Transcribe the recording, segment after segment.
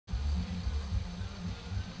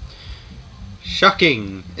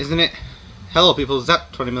Shocking, isn't it? Hello people,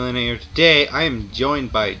 Zap 20 million here. Today I am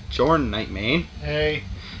joined by Jorn Nightmane. Hey.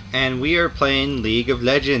 And we are playing League of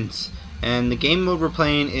Legends. And the game mode we're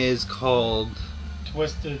playing is called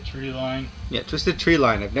Twisted Treeline. Yeah, Twisted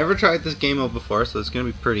Treeline. I've never tried this game mode before, so it's going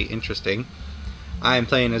to be pretty interesting. I am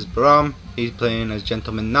playing as Braum, he's playing as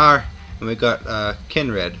Gentleman Nar, and we got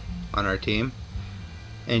Kinred on our team.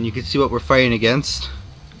 And you can see what we're fighting against.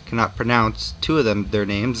 Cannot pronounce two of them, their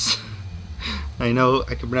names. I know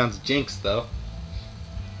I can pronounce Jinx though.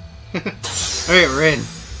 Alright, we're in.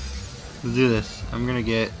 Let's do this. I'm gonna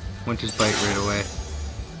get Winter's Bite right away.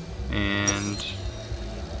 And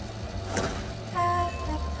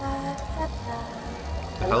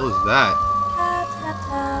the hell is that?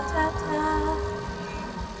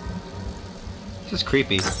 Just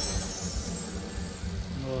creepy.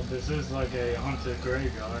 Well, this is like a haunted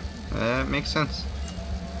graveyard. That makes sense.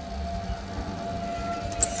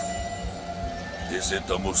 Is it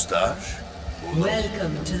the mustache?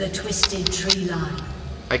 Welcome to the Twisted Treeline.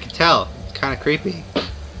 I can tell. It's kind of creepy.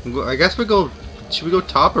 I guess we go. Should we go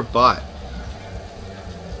top or bot?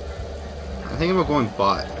 I think I'm going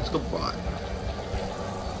bot. Let's go bot.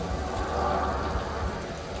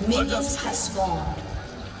 Minions have spawned.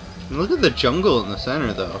 And look at the jungle in the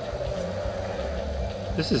center, though.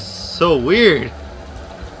 This is so weird.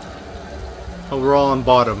 Oh, we're all on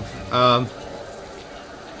bottom.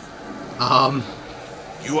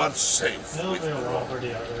 You are safe. It'll be a while for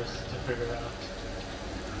the others to figure it out.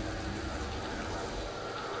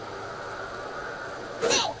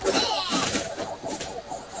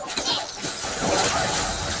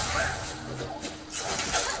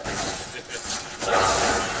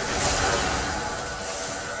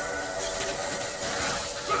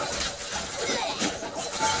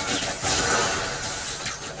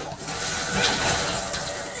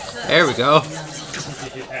 There we go.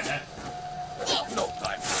 Yeah. No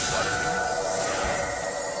time.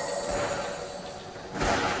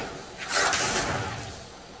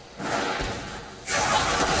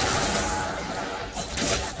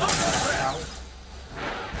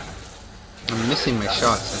 I'm missing my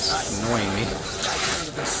shots. It's annoying me.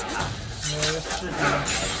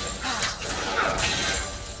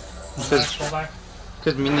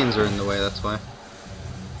 Because minions are in the way, that's why.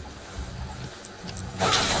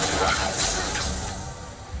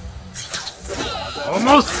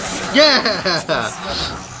 Almost! Yeah!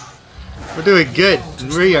 We're doing good.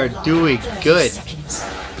 We are doing good.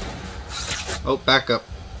 Oh, back up.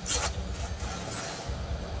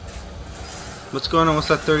 What's going on? What's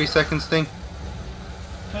that 30 seconds thing?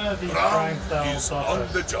 These Brown crime is style on the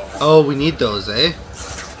suffers. job. Oh, we need those, eh?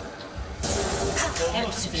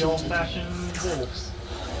 The old-fashioned wolves.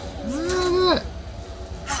 Look at that.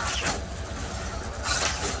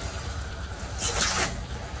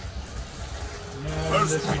 Yeah,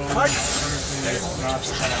 this mode is not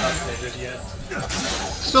updated yet.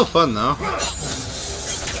 Still fun though.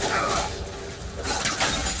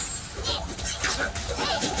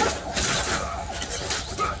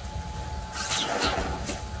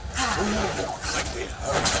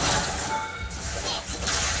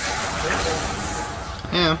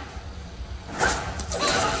 Yeah.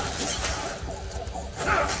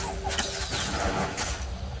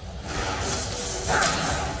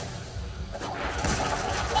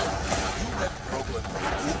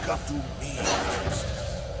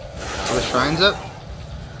 So the shrine's up?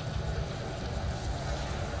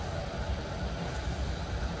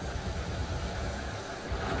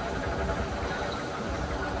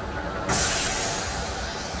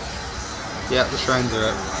 Yeah, the shrines are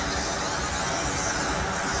up.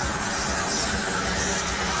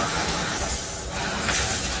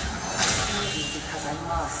 Because I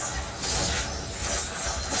must.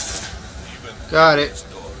 Got it.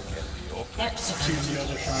 Execute. The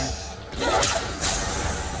other shrine.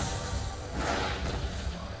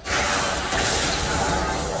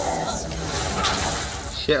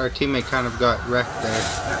 Shit, our teammate kind of got wrecked there.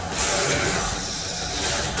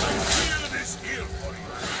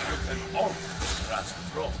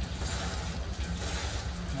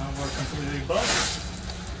 Now we're completely bugged.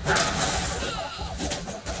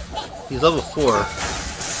 He's level 4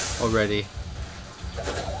 already.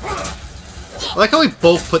 I like how we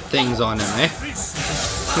both put things on him, eh?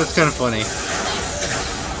 That's kind of funny.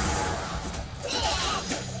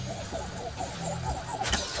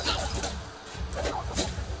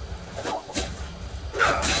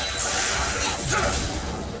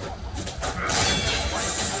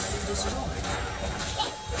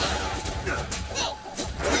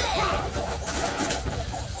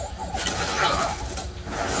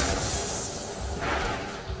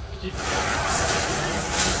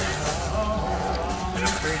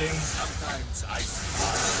 Greetings. Sometimes I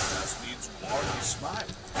see just needs warm smile.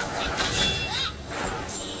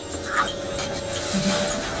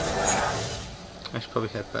 I should probably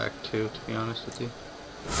head back too, to be honest with you.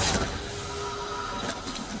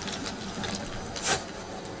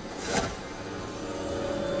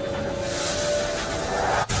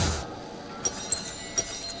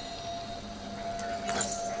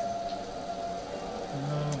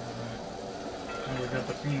 And we got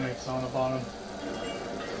the Phoenix on the bottom.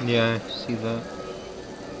 Yeah, I see that.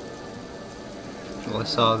 Well, I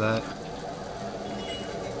saw that.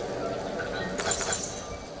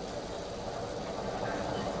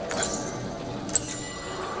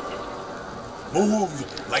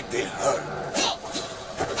 Move like they hurt.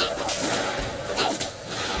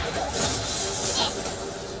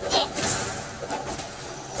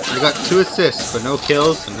 I got 2 assists, but no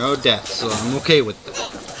kills and no deaths, so I'm okay with that.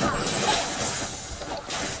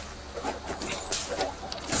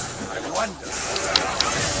 I wonder.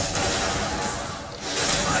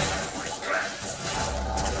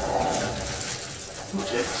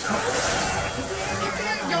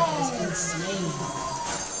 Has been slain.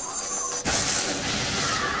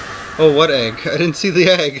 Oh, what egg? I didn't see the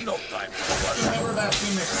egg. No time for Whenever that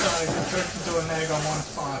Phoenix dies, it turns into an egg on one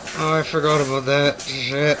spot. Oh, I forgot about that.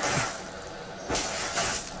 Shit.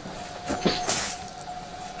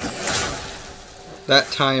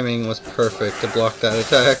 That timing was perfect to block that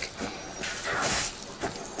attack.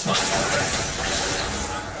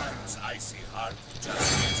 Sometimes icy heart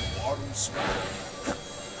just needs warm smile.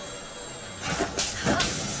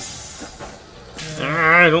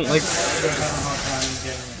 I don't like. They're having a hard time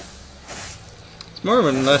getting it. It's more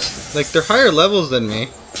or less like they're higher levels than me.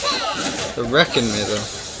 They're wrecking me though.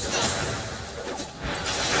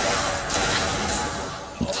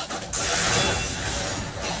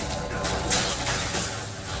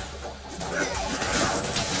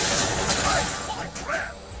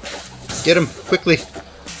 Get him quickly.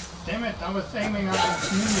 Damn it, I was aiming at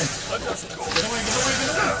the minion. Let us go. Get away, get away,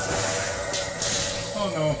 get away! Oh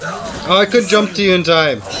no. Oh, I couldn't jump to you in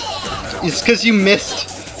time. It's because you missed.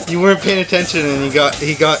 You weren't paying attention, and he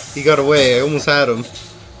got away. I almost had him.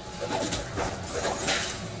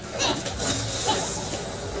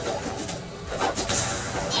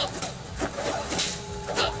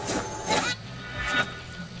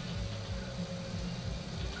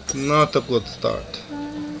 Not a good start.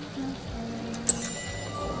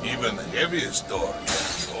 Even the heaviest door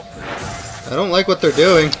is open. I don't like what they're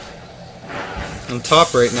doing. I'm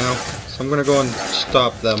top right now, so I'm gonna go and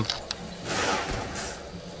stop them.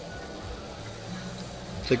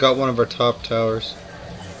 They got one of our top towers.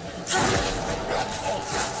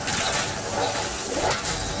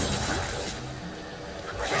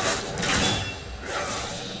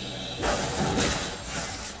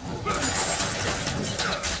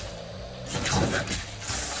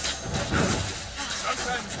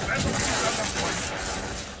 Sometimes penalties are the point.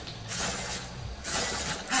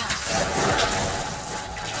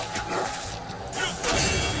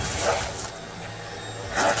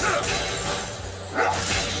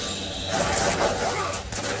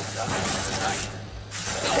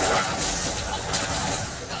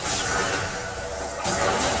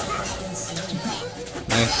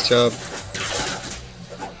 Nice job.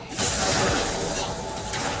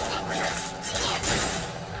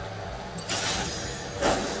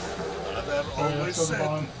 Mother So always let's go to the said,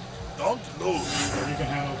 bottom. don't lose. So you can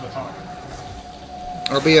handle the top.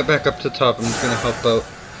 I'll be back up to the top. I'm just gonna help out.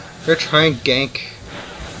 They're trying to gank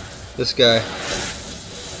this guy.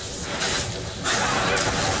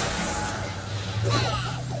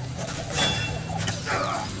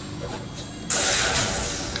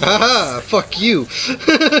 Haha! Fuck you!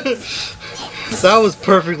 That was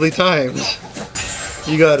perfectly timed.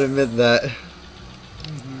 You gotta admit that.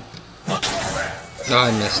 Oh, I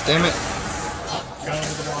missed. Damn it. Got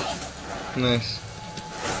into the box. Nice.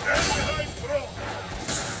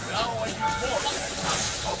 Now I need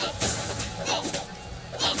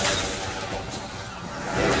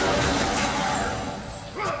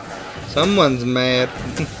more. Someone's mad.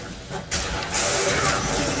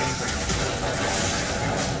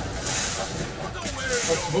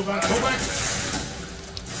 Move back, move back!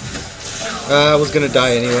 I was gonna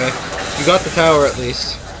die anyway. You got the tower at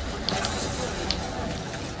least.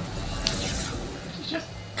 It's just...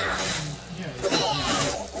 Yeah,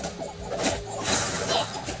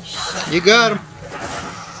 You got him.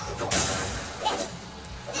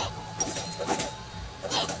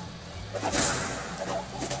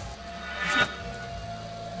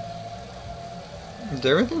 Is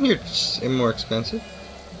everything here more expensive?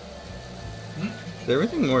 Is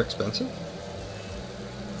everything more expensive?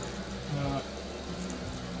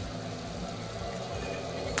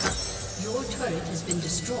 turret has been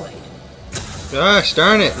destroyed. Gosh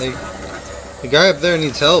darn it! The guy up there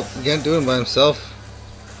needs help. He can't do it by himself.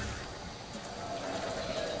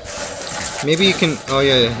 Maybe you can. Oh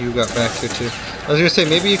yeah, you got back here too. I was gonna say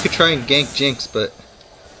maybe you could try and gank Jinx, but.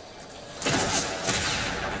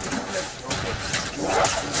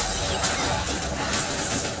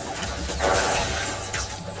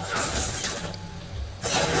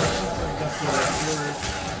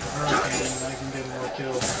 I can get more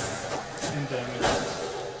kills and damage.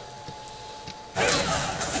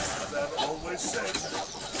 That always said.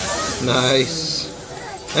 Nice.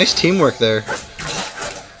 Nice teamwork there.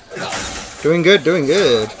 Doing good, doing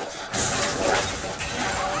good.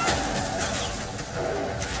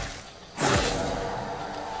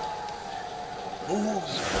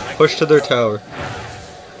 Push to their tower.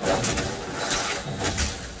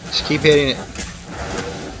 Just keep hitting it.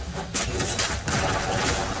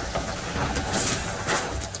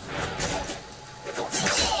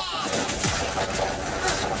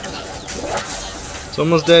 It's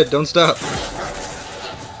almost dead, don't stop.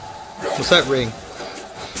 What's that ring?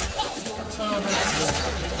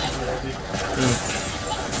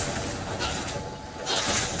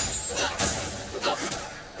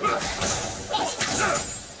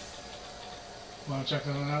 Wanna check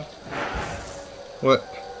that one out? What?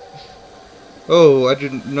 Oh,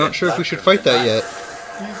 I'm not sure if we should fight that yet.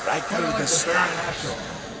 Right through the sky.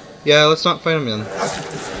 Yeah, let's not fight him then.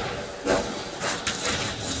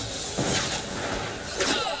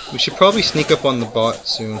 We should probably sneak up on the bot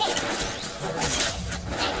soon. Oh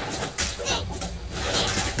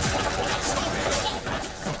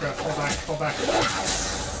crap, fall back.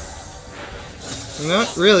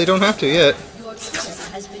 Not really, don't have to yet. Your turret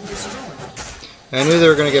has been destroyed. I knew they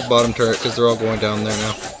were going to get bottom turret because they're all going down there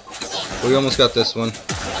now. We almost got this one.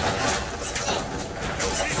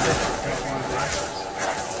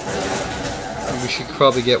 We should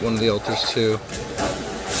probably get one of the altars too.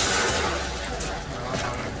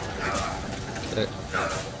 Okay.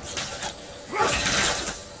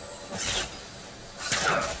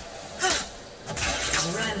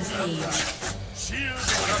 Rampage. Shield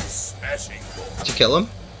comes smashing. Did you kill him?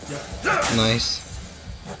 Yep. Nice.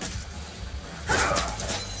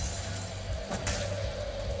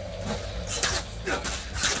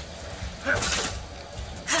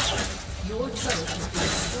 Your turret has been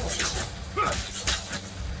destroyed.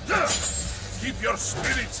 Keep your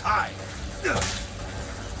spirits high.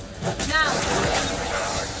 Now!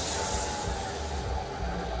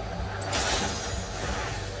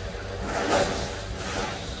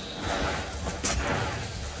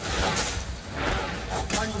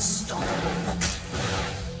 Unstoppable.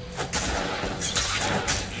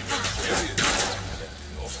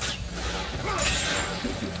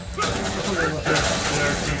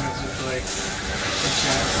 Their team is just like,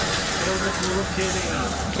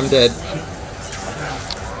 I'm dead.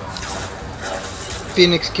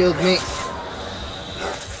 Phoenix killed me.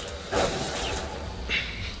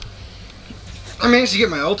 I managed to get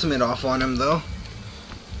my ultimate off on him though.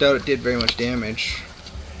 Doubt it did very much damage.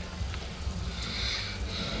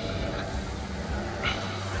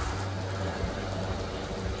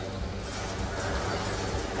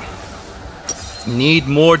 Need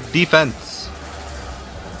more defense.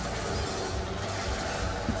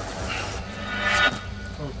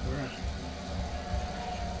 Oh, crap.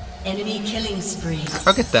 Enemy killing spree.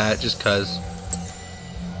 I'll get that just cuz.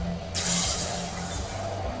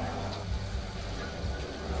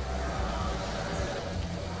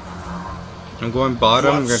 I'm going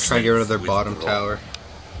bottom. I'm gonna try and get rid of their bottom tower.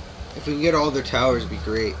 If we can get all their towers, it'd be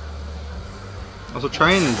great. Also,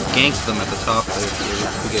 try and gank them at the top there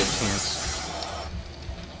if we get a chance.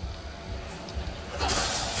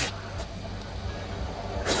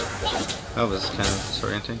 That was kind of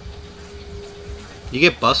disorienting. You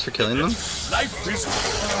get buffs for killing them? Life is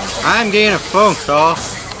I'm getting a phone call.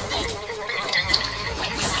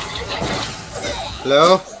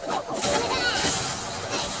 Hello?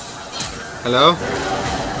 Hello?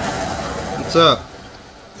 What's up?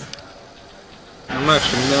 How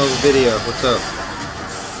much? In the middle of the video. What's up?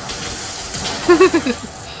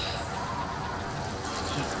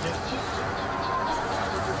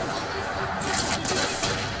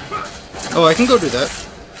 Oh, I can go do that.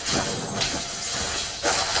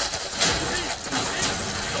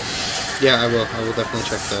 Yeah, I will. I will definitely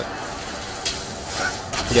check that.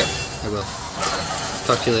 Yeah, I will.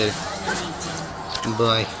 Talk to you later.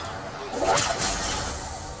 Bye.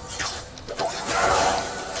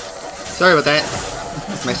 Sorry about that.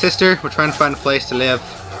 My sister, we're trying to find a place to live.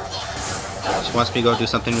 She wants me to go do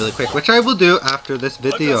something really quick, which I will do after this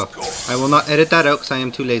video. I will not edit that out because I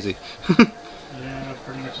am too lazy. Yeah,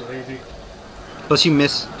 pretty much lazy. Plus you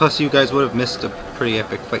missed. Plus you guys would have missed a pretty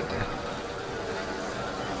epic fight there.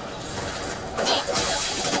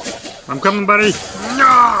 I'm coming, buddy.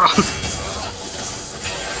 No!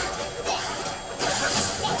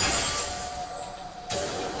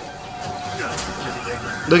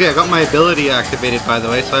 Look, I got my ability activated, by the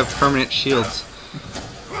way, so I have permanent shields.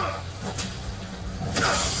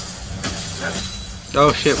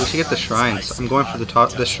 Oh shit, we should get the shrines. I'm going for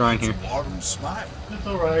the shrine here. It's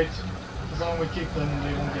alright. As long as we keep them,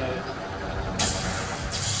 they won't get it.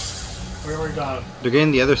 We already got them. They're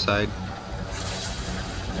getting the other side.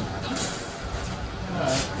 They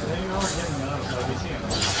are getting the other side. We see them.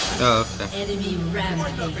 Oh, okay. Enemy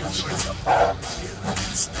rampage.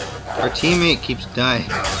 Our teammate keeps dying.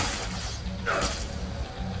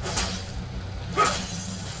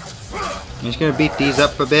 I'm just gonna beat these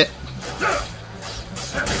up a bit.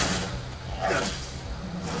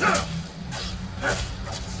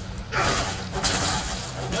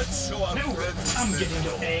 I'm getting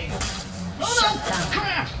the egg.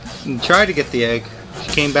 Tried to get the egg. She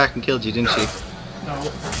came back and killed you, didn't she? No.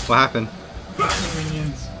 What happened?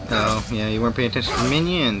 Minions. Oh, yeah, you weren't paying attention to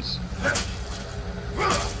minions.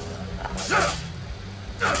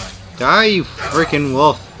 Die, you freaking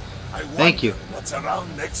wolf. Thank you. What's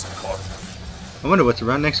around next corner? I wonder what's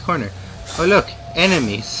around next corner. Oh look,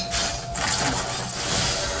 enemies.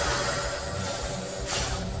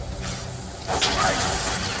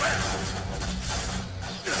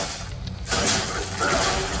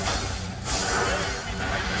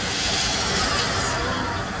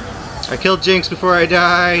 I killed Jinx before I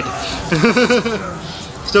died.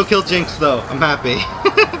 Still killed Jinx though. I'm happy.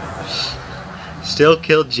 Still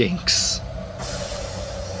killed Jinx.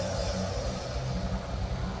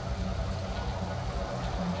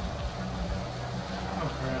 Oh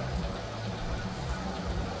crap.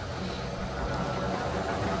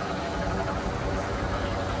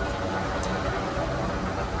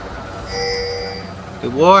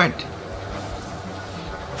 Good warned.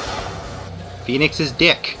 Phoenix's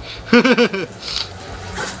dick.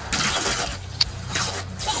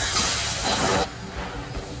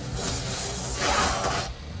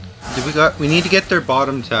 We need to get their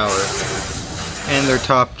bottom tower and their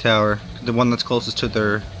top tower, the one that's closest to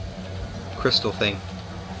their crystal thing.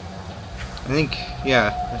 I think,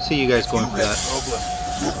 yeah, I see you guys going for that.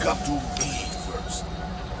 You come to me first.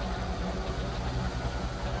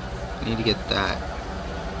 I need to get that.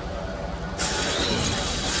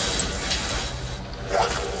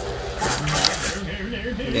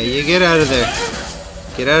 Yeah, you get out of there.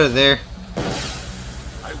 Get out of there.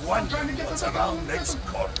 I wonder what's around next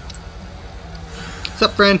corner. What's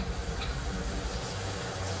up, friend?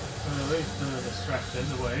 At least distracted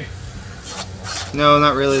away. No,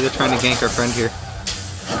 not really. They're trying to gank our friend here.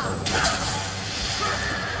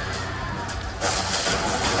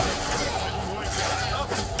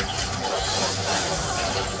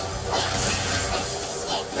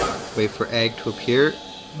 Wait for egg to appear.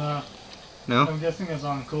 No. No? I'm guessing it's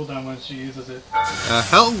on cooldown when she uses it.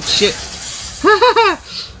 Oh shit!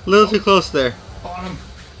 A little too close there. Bottom.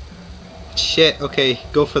 Shit, okay,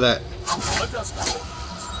 go for that. Let us go.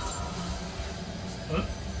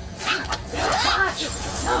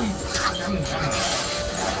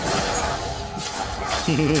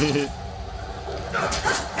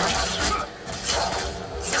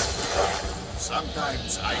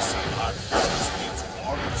 Sometimes I see hard means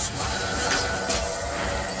warm smile.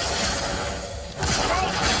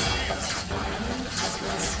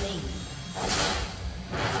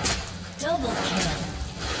 Double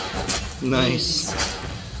kill. Nice.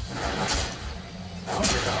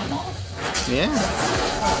 Yeah.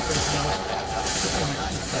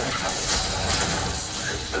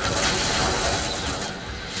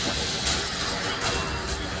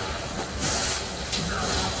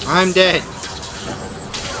 I'm dead.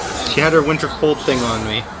 She had her winter cold thing on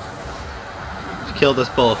me. She killed us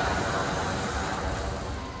both.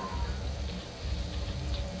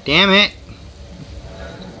 Damn it.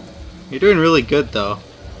 You're doing really good though.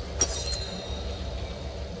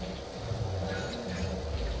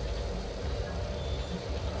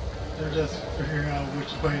 They're just figuring out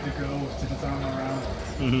which way to go since I'm around.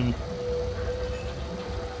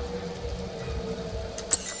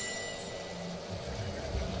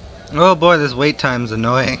 Oh boy, this wait time's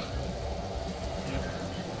annoying.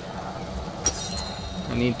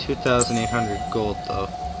 I need 2,800 gold though.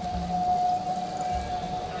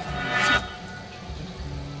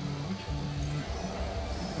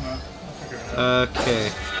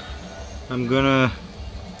 Okay. I'm gonna...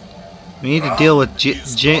 We need to deal with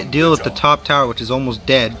deal with the top tower, which is almost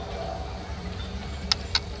dead.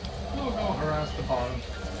 We'll go harass the bottom.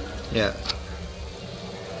 Yeah.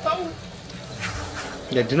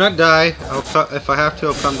 Yeah, do not die. If I have to,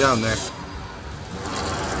 I'll come down there.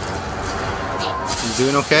 You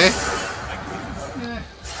doing okay? Yeah,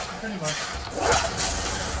 pretty much.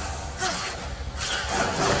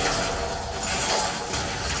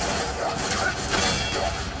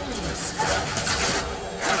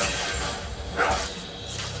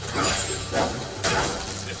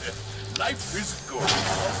 Life is good.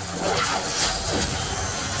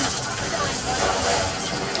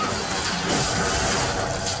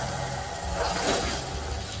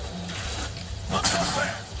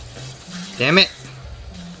 Damn it!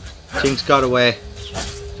 Jinx got away.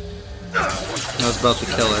 I was about to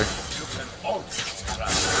kill her.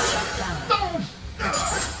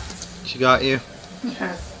 She got you.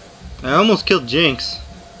 Yes. I almost killed Jinx.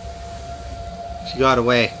 She got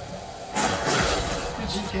away. And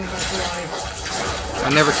she came back to life. I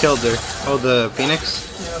never killed her. Oh, the Phoenix?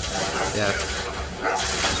 Yep. Yeah.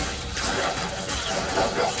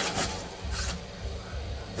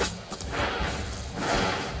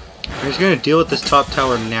 We're just gonna deal with this top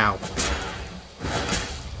tower now.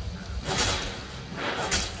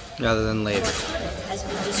 Rather than later. Has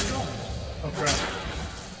been destroyed. Oh crap.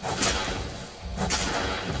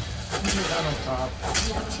 Get down on top.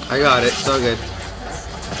 I got it. So good.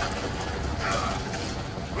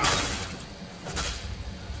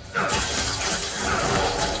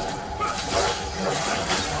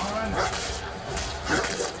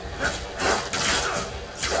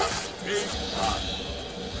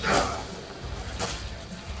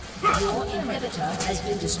 Your inhibitor has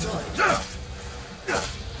been destroyed.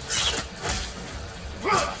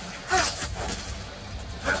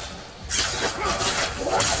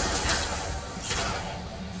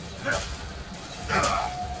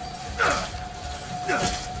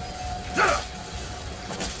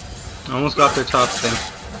 Almost got their top thing.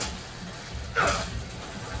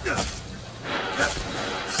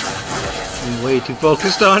 I'm way too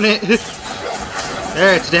focused on it.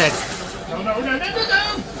 There, it's dead. No, no, no, no, no,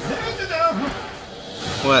 no! No, no, no!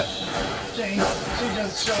 What? Jane, she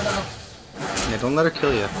just showed up. Yeah, don't let her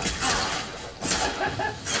kill you.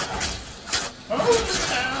 Oh,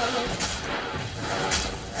 no!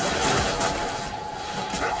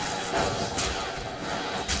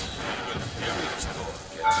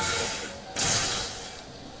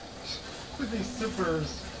 With these supers,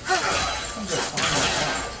 I'm just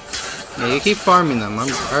on Yeah, you keep farming them. We're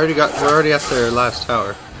already at their last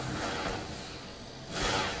tower.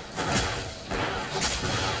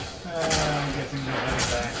 I'm guessing they're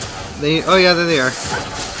heading back. Oh yeah, there they are.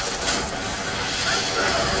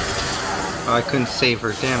 Oh, I couldn't save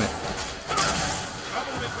her. Damn it.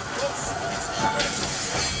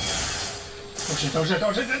 Oh shit, oh shit,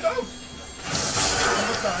 oh shit, no!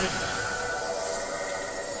 Almost died.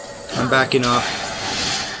 I'm backing off.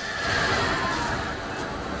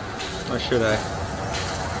 Or should I?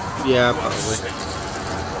 Yeah, probably. Oh,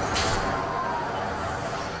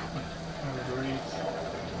 great.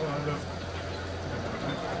 Oh, look.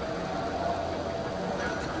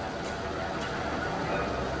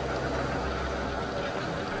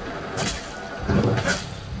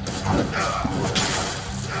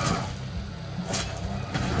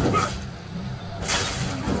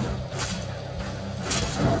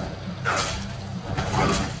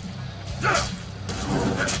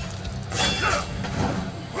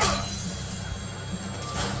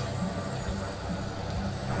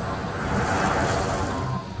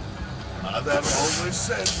 Mother always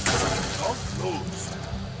said, talk close.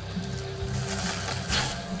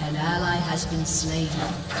 An ally has been slain.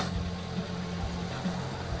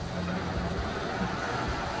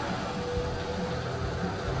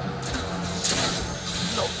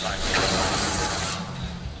 No time.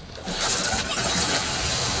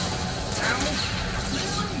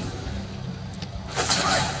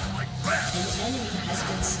 An enemy has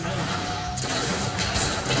been slain.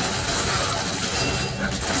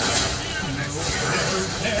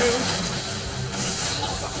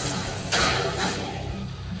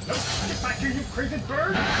 No, get back here, you crazy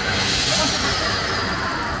bird!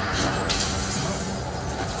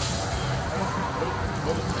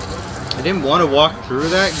 I didn't want to walk through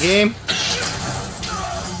that game.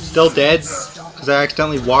 Still dead. Because I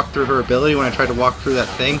accidentally walked through her ability when I tried to walk through that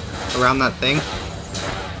thing. Around that thing.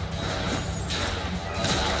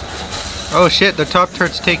 Oh shit, the top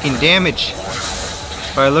turret's taking damage.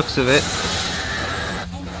 By the looks of it.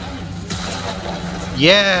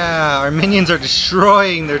 Yeah, our minions are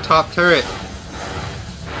destroying their top turret.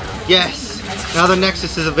 Yes! Now the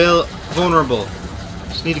Nexus is vulnerable.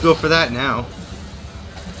 Just need to go for that now.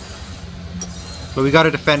 But we gotta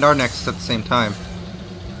defend our Nexus at the same time.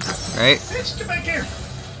 Right? Bitch, get back here!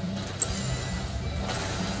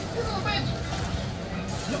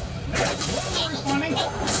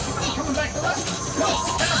 Coming back to life.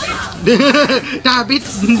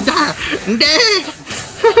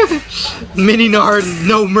 Mini Nard,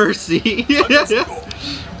 no mercy.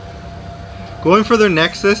 Going for their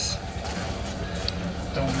Nexus.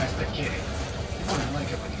 Don't mess the kid. I don't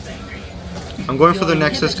like it when he's angry. I'm going for the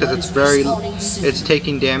Nexus because it's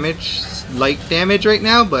taking damage, light damage right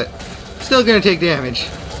now, but still gonna take damage.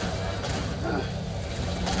 Just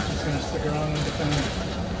gonna stick around and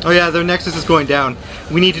defend. Oh yeah, their Nexus is going down.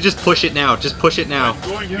 We need to just push it now. Just push it now. I'm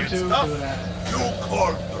going You to get two do stuff. that. You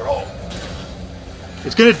can't throw.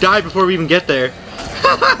 It's gonna die before we even get there.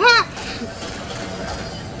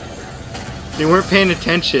 They weren't paying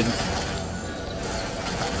attention.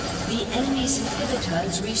 The enemy's inhibitor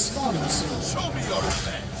is respawning soon. Show me your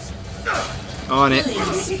defense. On it.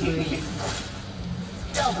 Killing spree.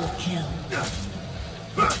 Double kill.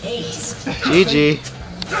 Ace. GG.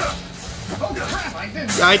 Oh crap! I did.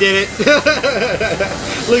 I did it.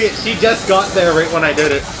 Look at, she just got there right when I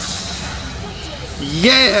did it.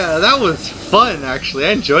 Yeah, that was fun actually.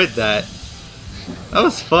 I enjoyed that. That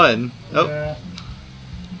was fun. Oh, Yeah.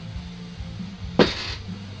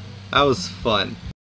 that was fun.